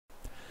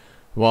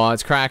Well,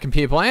 it's cracking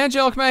people.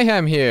 Angelic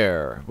Mayhem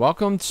here.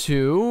 Welcome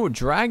to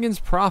Dragon's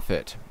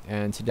Prophet.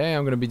 And today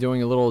I'm going to be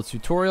doing a little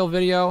tutorial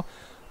video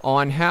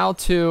on how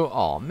to...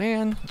 Oh,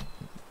 man.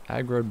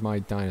 Aggroed my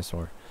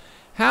dinosaur.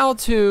 How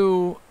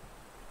to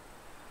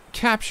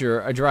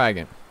capture a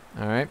dragon.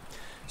 Alright.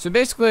 So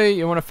basically,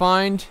 you want to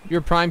find your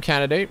prime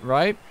candidate,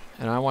 right?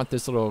 And I want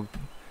this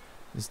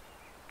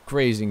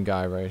grazing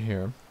guy right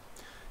here.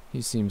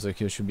 He seems like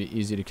he should be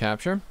easy to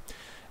capture.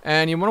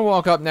 And you want to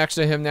walk up next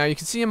to him. Now you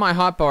can see in my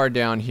hotbar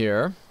down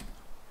here,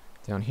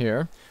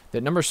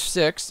 that number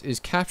 6 is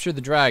capture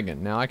the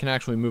dragon. Now I can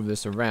actually move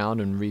this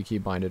around and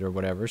rekeybind it or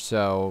whatever.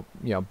 So,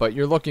 you know, but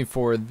you're looking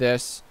for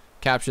this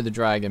capture the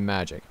dragon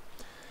magic.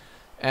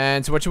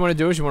 And so what you want to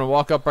do is you want to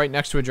walk up right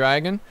next to a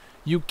dragon.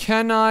 You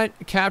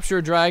cannot capture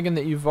a dragon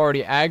that you've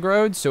already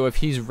aggroed. So if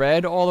he's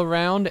red all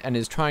around and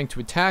is trying to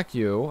attack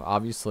you,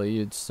 obviously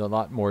it's a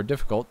lot more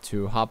difficult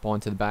to hop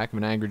onto the back of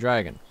an angry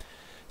dragon.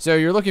 So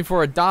you're looking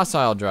for a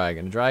docile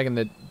dragon, a dragon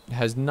that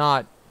has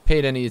not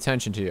paid any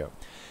attention to you.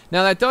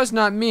 Now that does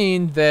not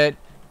mean that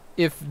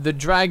if the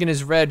dragon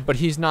is red but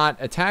he's not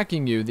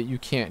attacking you that you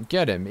can't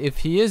get him. If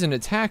he isn't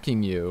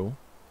attacking you,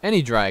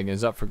 any dragon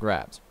is up for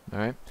grabs.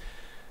 Alright?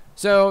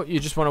 So you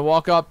just want to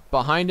walk up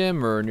behind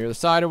him or near the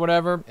side or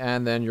whatever,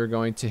 and then you're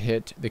going to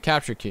hit the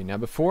capture key. Now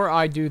before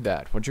I do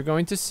that, what you're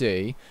going to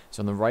see is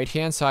on the right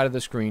hand side of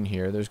the screen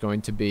here, there's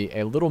going to be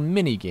a little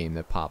mini game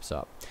that pops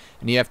up.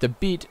 And you have to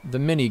beat the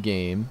mini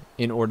game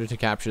in order to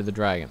capture the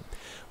dragon.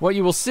 What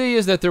you will see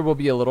is that there will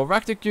be a little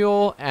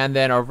reticule, and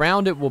then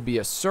around it will be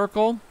a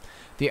circle.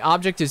 The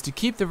object is to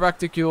keep the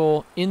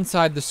reticule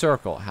inside the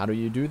circle. How do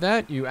you do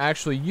that? You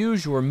actually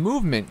use your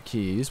movement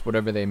keys,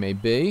 whatever they may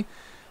be.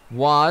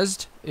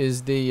 WASD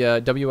is the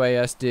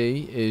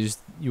WASD is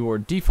your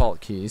default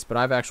keys, but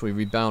I've actually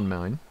rebound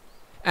mine.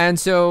 And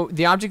so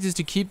the object is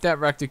to keep that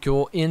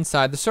reticule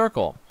inside the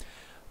circle.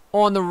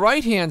 On the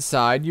right hand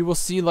side, you will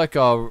see like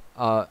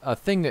a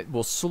thing that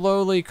will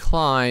slowly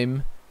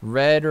climb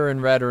redder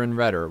and redder and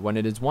redder. When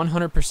it is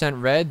 100%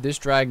 red, this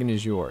dragon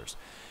is yours.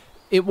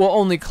 It will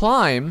only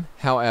climb,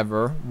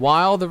 however,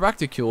 while the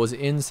reticule is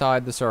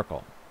inside the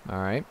circle.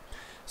 Alright?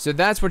 So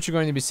that's what you're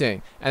going to be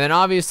seeing. And then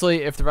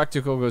obviously, if the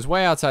reticule goes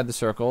way outside the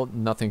circle,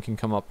 nothing can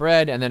come up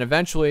red. And then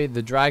eventually,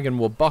 the dragon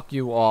will buck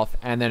you off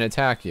and then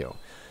attack you.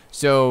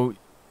 So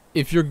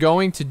if you're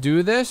going to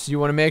do this, you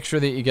want to make sure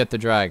that you get the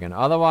dragon.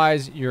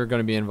 Otherwise, you're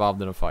going to be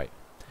involved in a fight.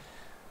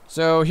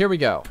 So here we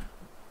go.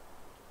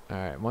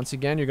 Alright, once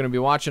again, you're going to be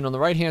watching on the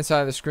right-hand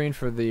side of the screen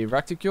for the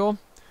reticule.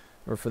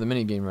 Or for the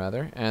minigame,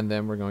 rather. And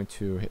then we're going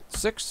to hit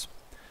 6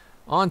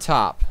 on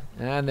top.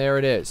 And there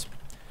it is.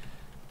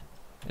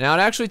 Now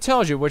it actually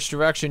tells you which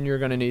direction you're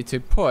going to need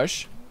to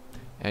push.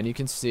 And you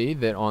can see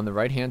that on the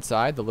right hand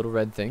side, the little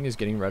red thing is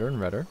getting redder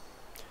and redder.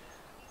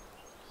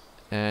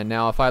 And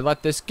now if I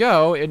let this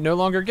go, it no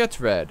longer gets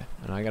red.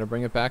 And I got to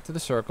bring it back to the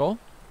circle.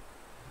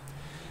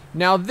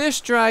 Now this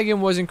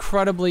dragon was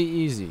incredibly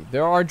easy.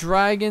 There are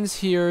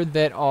dragons here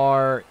that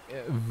are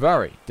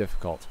very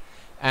difficult.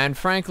 And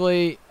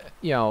frankly,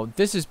 you know,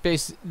 this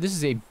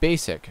is a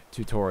basic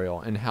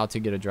tutorial in how to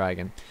get a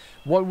dragon.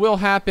 What will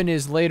happen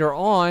is later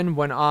on,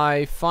 when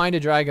I find a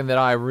dragon that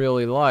I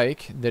really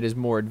like, that is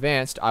more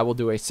advanced, I will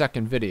do a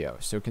second video.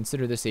 So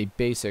consider this a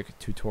basic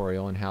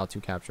tutorial on how to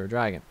capture a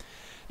dragon.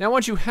 Now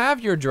once you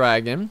have your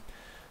dragon,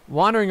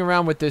 wandering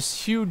around with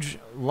this huge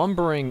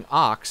lumbering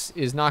ox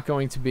is not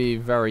going to be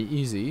very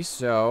easy.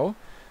 So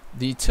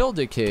the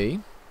tilde key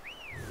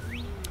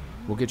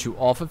will get you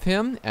off of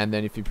him, and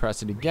then if you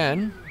press it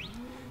again,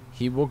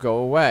 he will go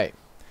away.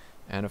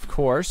 And of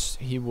course,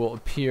 he will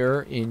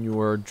appear in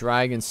your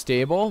dragon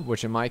stable,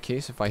 which in my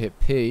case, if I hit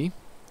P,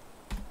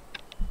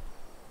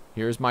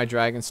 here's my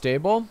dragon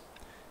stable,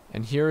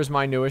 and here is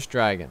my newest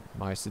dragon,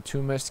 my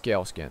Satuma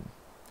Scaleskin.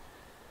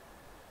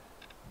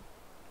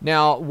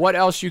 Now, what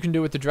else you can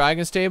do with the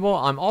dragon stable,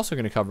 I'm also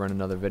going to cover in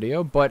another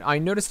video, but I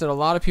noticed that a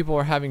lot of people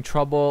are having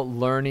trouble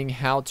learning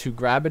how to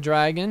grab a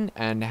dragon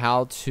and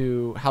how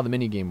the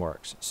minigame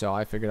works. So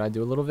I figured I'd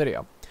do a little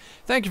video.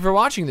 Thank you for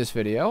watching this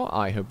video.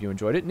 I hope you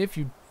enjoyed it. And if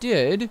you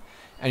did,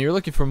 and you're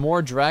looking for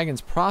more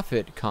Dragon's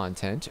Prophet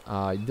content,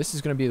 this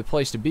is going to be the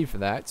place to be for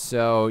that.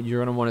 So you're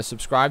going to want to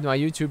subscribe to my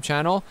YouTube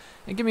channel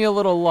and give me a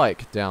little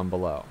like down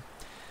below.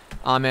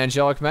 I'm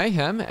Angelic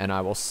Mayhem, and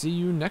I will see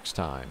you next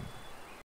time.